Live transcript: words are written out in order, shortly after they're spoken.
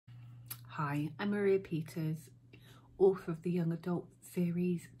Hi, I'm Maria Peters, author of the young adult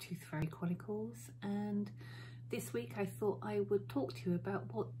series Tooth Fairy Chronicles, and this week I thought I would talk to you about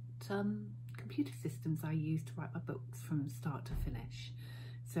what computer systems I use to write my books from start to finish.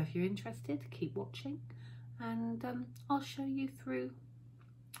 So if you're interested, keep watching, and I'll show you through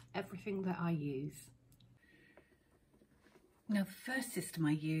everything that I use. Now, the first system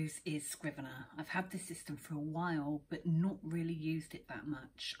I use is Scrivener. I've had this system for a while, but not really used it that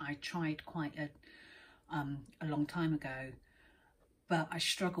much. I tried quite a long time ago, but I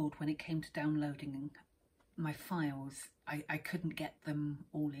struggled when it came to downloading my files. I couldn't get them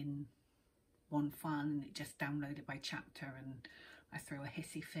all in one file, and it just downloaded by chapter, and I threw a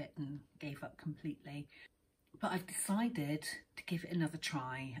hissy fit and gave up completely. But I've decided to give it another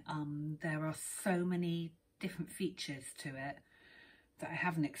try. There are so many different features to it that I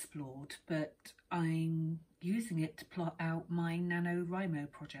haven't explored, but I'm using it to plot out my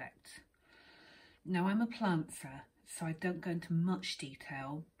NaNoWriMo project. Now, I'm a planther, so I don't go into much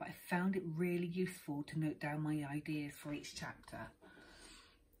detail, but I found it really useful to note down my ideas for each chapter.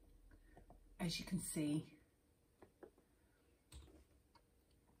 As you can see,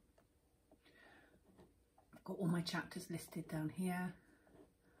 I've got all my chapters listed down here,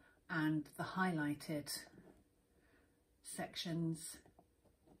 and the highlighted sections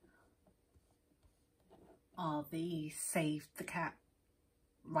are the Save the Cat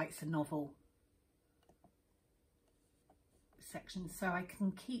Writes a Novel sections, so I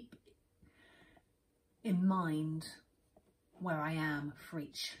can keep in mind where I am for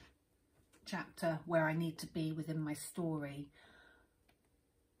each chapter, where I need to be within my story.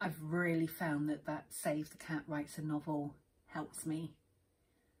 I've really found that Save the Cat Writes a Novel helps me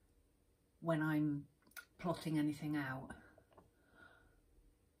when I'm plotting anything out.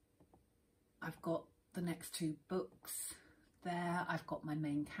 I've got the next two books there. I've got my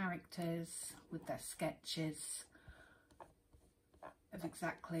main characters with their sketches of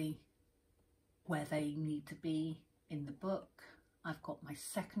exactly where they need to be in the book. I've got my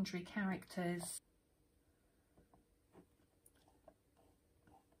secondary characters,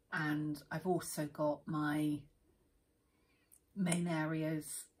 and I've also got my main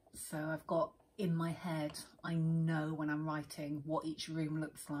areas. So I've got in my head, I know when I'm writing what each room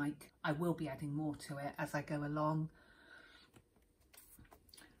looks like. I will be adding more to it as I go along.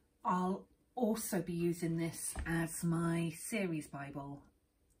 I'll also be using this as my series Bible.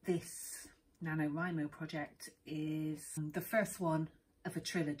 This NaNoWriMo project is the first one of a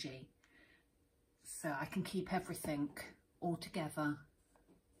trilogy, so I can keep everything all together,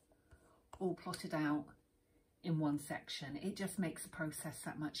 all plotted out in one section. It just makes the process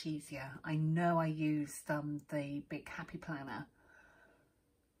that much easier. I know I used the Big Happy Planner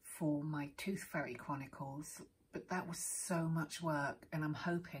for my Tooth Fairy Chronicles, but that was so much work, and I'm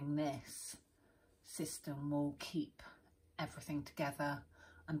hoping this system will keep everything together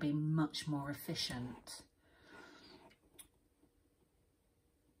and be much more efficient.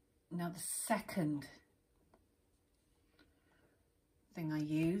 Now, the second thing I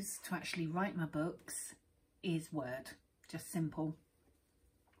use to actually write my books is Word. Just simple.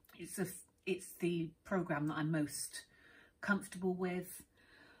 It's the program that I'm most comfortable with,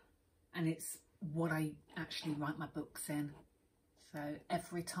 and it's what I actually write my books in. So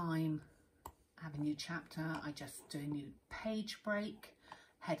every time I have a new chapter, I just do a new page break,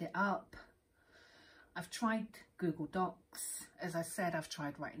 head it up. I've tried Google Docs. As I said, I've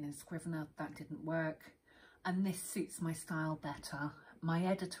tried writing in Scrivener. That didn't work, and this suits my style better. My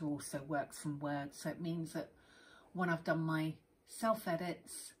editor also works from Word, so it means that when I've done my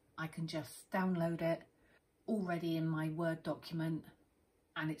self-edits, I can just download it already in my Word document,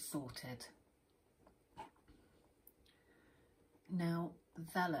 and it's sorted. Now,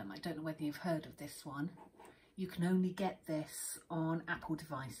 Vellum, I don't know whether you've heard of this one. You can only get this on Apple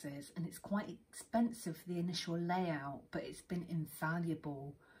devices, and it's quite expensive for the initial layout, but it's been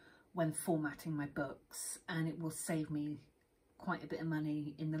invaluable when formatting my books, and it will save me quite a bit of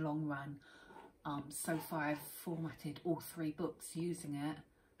money in the long run. So far I've formatted all 3 books using it,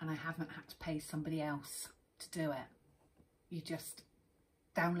 and I haven't had to pay somebody else to do it. You just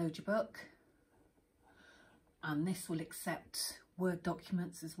download your book, and this will accept Word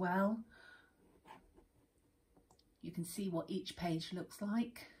documents as well. You can see what each page looks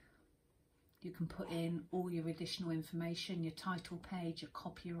like. You can put in all your additional information, your title page, your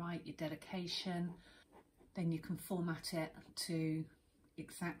copyright, your dedication. Then you can format it to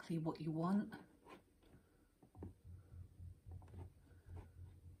exactly what you want.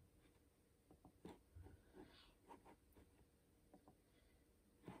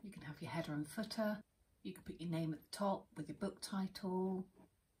 You can have your header and footer. You can put your name at the top with your book title.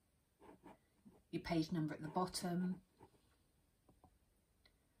 your page number at the bottom.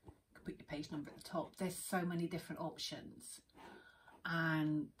 You can put your page number at the top. There's so many different options.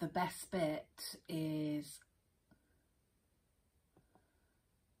 And the best bit is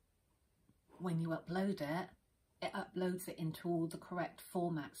when you upload it, it uploads it into all the correct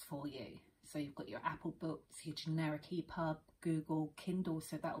formats for you. So you've got your Apple Books, your generic EPUB, Google, Kindle,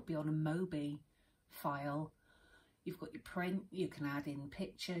 so that will be on a Mobi file. You've got your print, you can add in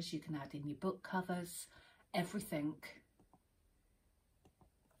pictures, you can add in your book covers, everything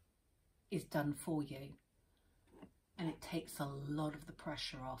is done for you. And it takes a lot of the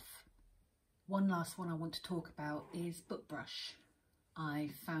pressure off. One last one I want to talk about is BookBrush.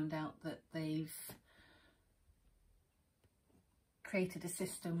 I found out that they've created a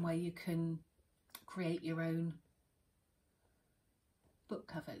system where you can create your own book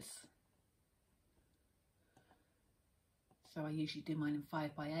covers. So I usually do mine in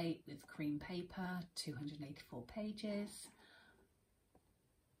 5x8 with cream paper, 284 pages.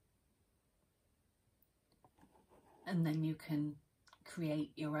 And then you can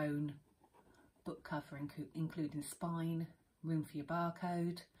create your own book cover, including spine, room for your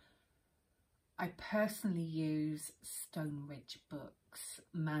barcode. I personally use Stone Ridge Books.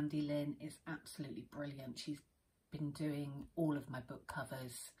 Mandy Lynn is absolutely brilliant. She's been doing all of my book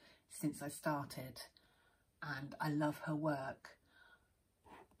covers since I started, and I love her work.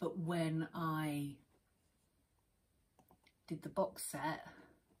 But when I did the box set,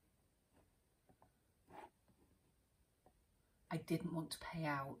 I didn't want to pay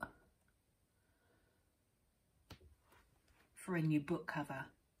out for a new book cover.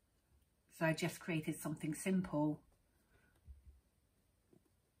 So I just created something simple.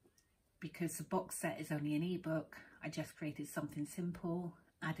 Because the box set is only an ebook, I just created something simple,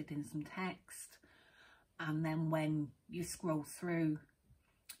 added in some text, and then when you scroll through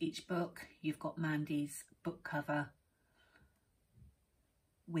each book, you've got Mandy's book cover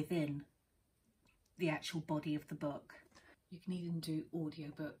within the actual body of the book. You can even do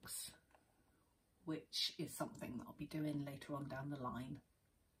audiobooks, which is something that I'll be doing later on down the line.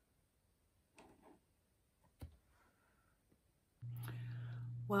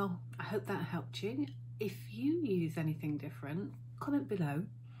 Well, I hope that helped you. If you use anything different, comment below.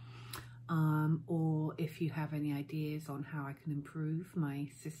 Or if you have any ideas on how I can improve my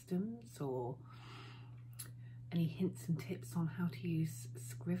systems, or any hints and tips on how to use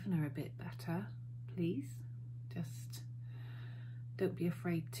Scrivener a bit better, please just don't be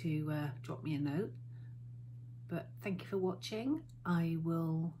afraid to drop me a note. But thank you for watching. I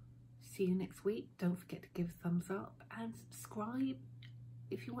will see you next week. Don't forget to give a thumbs up and subscribe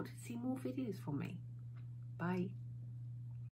if you want to see more videos from me. Bye.